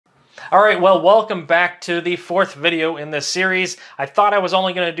All right, well, welcome back to the fourth video in this series. I thought I was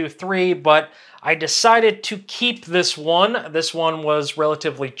only going to do 3, but I decided to keep this one. This one was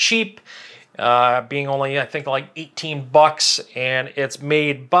relatively cheap, being only, I think, like 18 bucks, and it's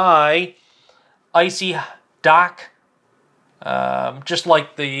made by Icy Doc, just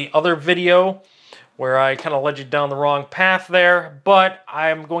like the other video where I kind of led you down the wrong path there, but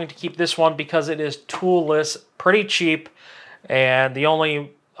I'm going to keep this one because it is toolless, pretty cheap, and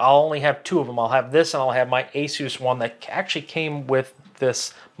I'll only have 2 of them. I'll have this and I'll have my Asus one that actually came with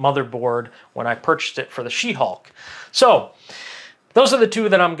this motherboard when I purchased it for the She-Hulk. So those are the 2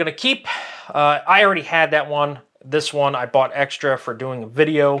 that I'm going to keep. I already had that one. This one I bought extra for doing a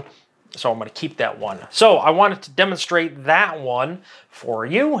video, so I'm going to keep that one. So I wanted to demonstrate that one for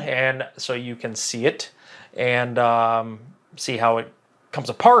you, and so you can see it and see how it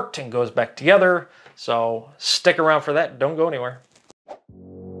comes apart and goes back together. So stick around for that. Don't go anywhere.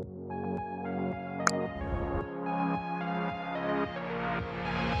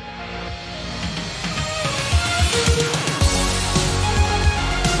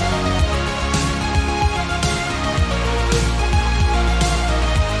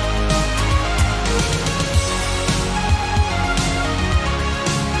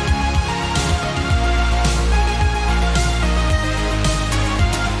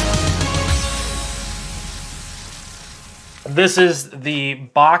 This is the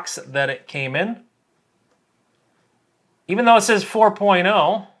box that it came in. Even though it says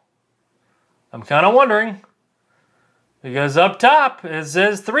 4.0, I'm kind of wondering, because up top it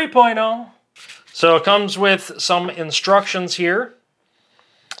says 3.0. So it comes with some instructions here,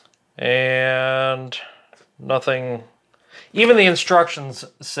 and nothing, even the instructions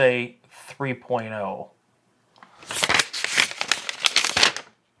say 3.0.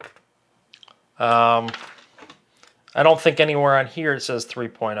 I don't think anywhere on here it says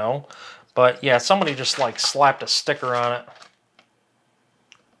 3.0, but yeah, somebody just like slapped a sticker on it.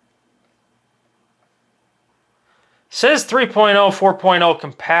 It says 3.0, 4.0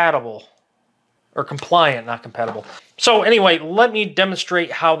 compatible, or compliant, not compatible. So anyway, let me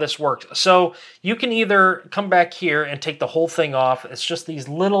demonstrate how this works. So you can either come back here and take the whole thing off. It's just these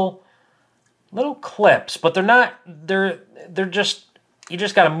little clips, but they're not, they're just, you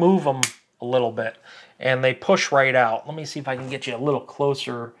just got to move them a little bit. And they push right out. Let me see if I can get you a little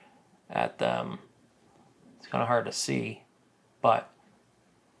closer at them. It's kind of hard to see, but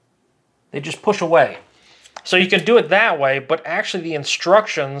they just push away. So you can do it that way, but actually the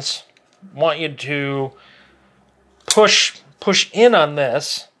instructions want you to push in on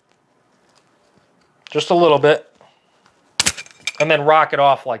this just a little bit and then rock it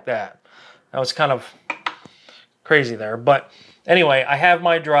off like that. That was kind of crazy there, but anyway, I have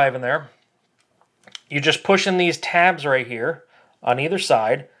my drive in there. You just push in these tabs right here on either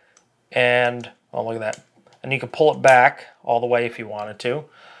side, and oh, look at that. And you can pull it back all the way if you wanted to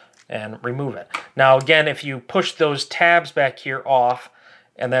and remove it. Now again, if you push those tabs back here off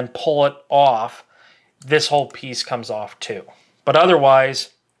and then pull it off, this whole piece comes off too. But otherwise,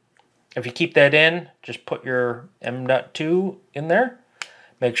 if you keep that in, just put your M.2 in there.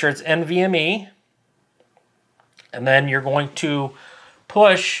 Make sure it's NVMe. And then you're going to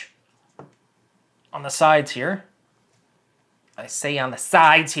push on the sides here. I say on the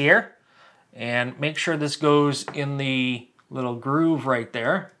sides here. And make sure this goes in the little groove right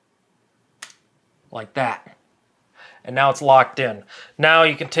there. Like that. And now it's locked in. Now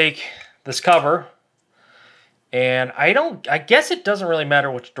you can take this cover, and I guess it doesn't really matter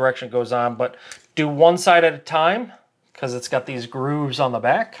which direction it goes on, but do one side at a time because it's got these grooves on the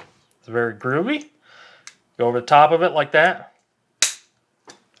back. It's very groovy. Go over the top of it like that.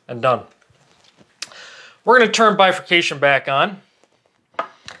 And done. We're going to turn bifurcation back on.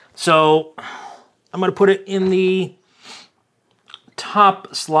 So I'm going to put it in the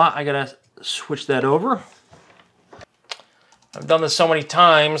top slot. I got to switch that over. I've done this so many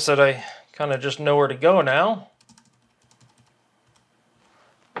times that I kind of just know where to go now.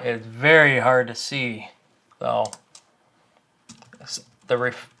 It's very hard to see, though. So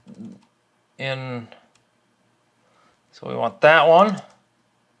we want that one.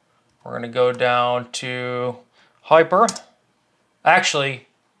 We're going to go down to Hyper. Actually,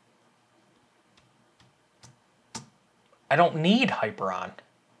 I don't need Hyper on.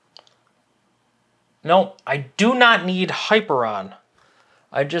 No, I do not need Hyper on.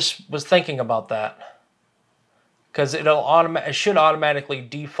 I just was thinking about that. Because it should automatically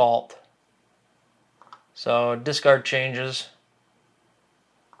default. So discard changes.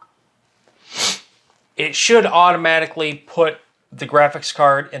 It should automatically put the graphics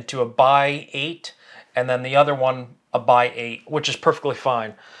card into a by 8 and then the other one a by 8, which is perfectly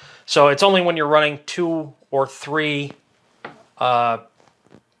fine. So it's only when you're running 2 or 3 M.2s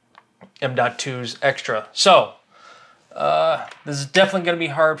extra. So this is definitely going to be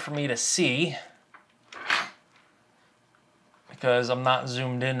hard for me to see because I'm not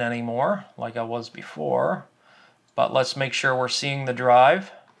zoomed in anymore like I was before. But let's make sure we're seeing the drive.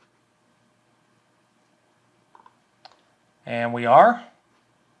 And we are.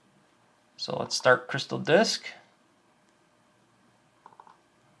 So let's start crystal disk.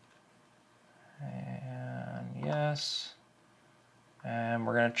 And yes. And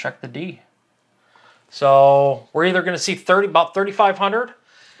we're going to check the D. So we're either going to see about 3,500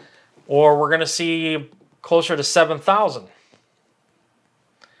 or we're going to see closer to 7,000.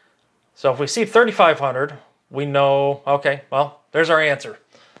 So if we see 3,500, we know, okay, well, there's our answer.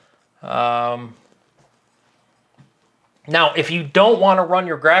 Now, if you don't want to run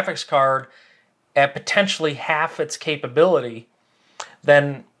your graphics card at potentially half its capability,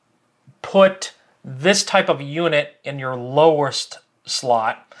 then put this type of unit in your lowest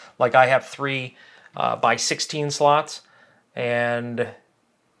slot. Like I have 3 by 16 slots, and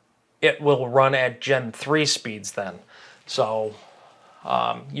it will run at Gen 3 speeds then. So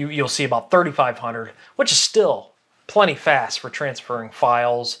you'll see about 3,500, which is still plenty fast for transferring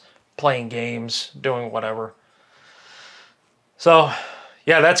files, playing games, doing whatever. So,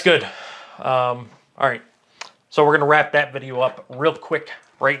 yeah, that's good. All right, so we're going to wrap that video up real quick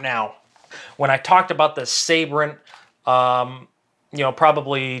right now. When I talked about the Sabrent, you know,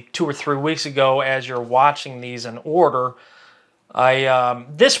 probably 2 or 3 weeks ago as you're watching these in order,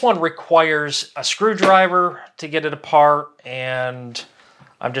 this one requires a screwdriver to get it apart, and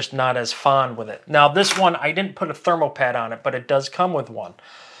I'm just not as fond with it. Now, this one, I didn't put a thermal pad on it, but it does come with one.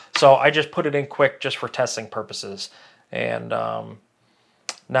 So I just put it in quick just for testing purposes. And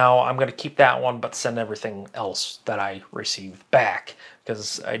now I'm going to keep that one, but send everything else that I received back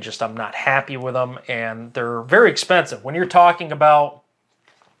because I'm not happy with them, and they're very expensive. When you're talking about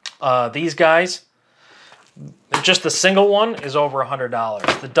these guys, just the single one is over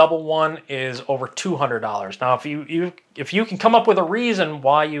 $100. The double one is over $200. Now, if you can come up with a reason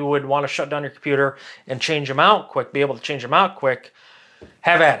why you would want to shut down your computer and change them out quick, be able to change them out quick,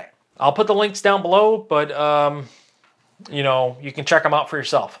 have at it. I'll put the links down below, but you know, you can check them out for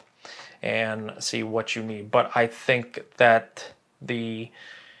yourself and see what you need. But I think that the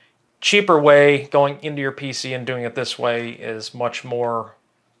cheaper way, going into your PC and doing it this way, is much more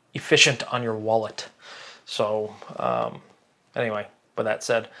efficient on your wallet. So anyway, with that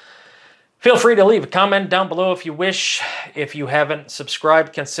said, feel free to leave a comment down below if you wish. If you haven't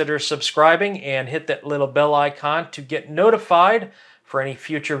subscribed, consider subscribing and hit that little bell icon to get notified for any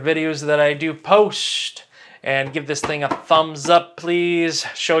future videos that I do post. And give this thing a thumbs up, please.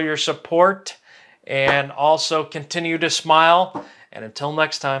 Show your support. And also continue to smile. And until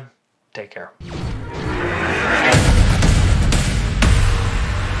next time, take care.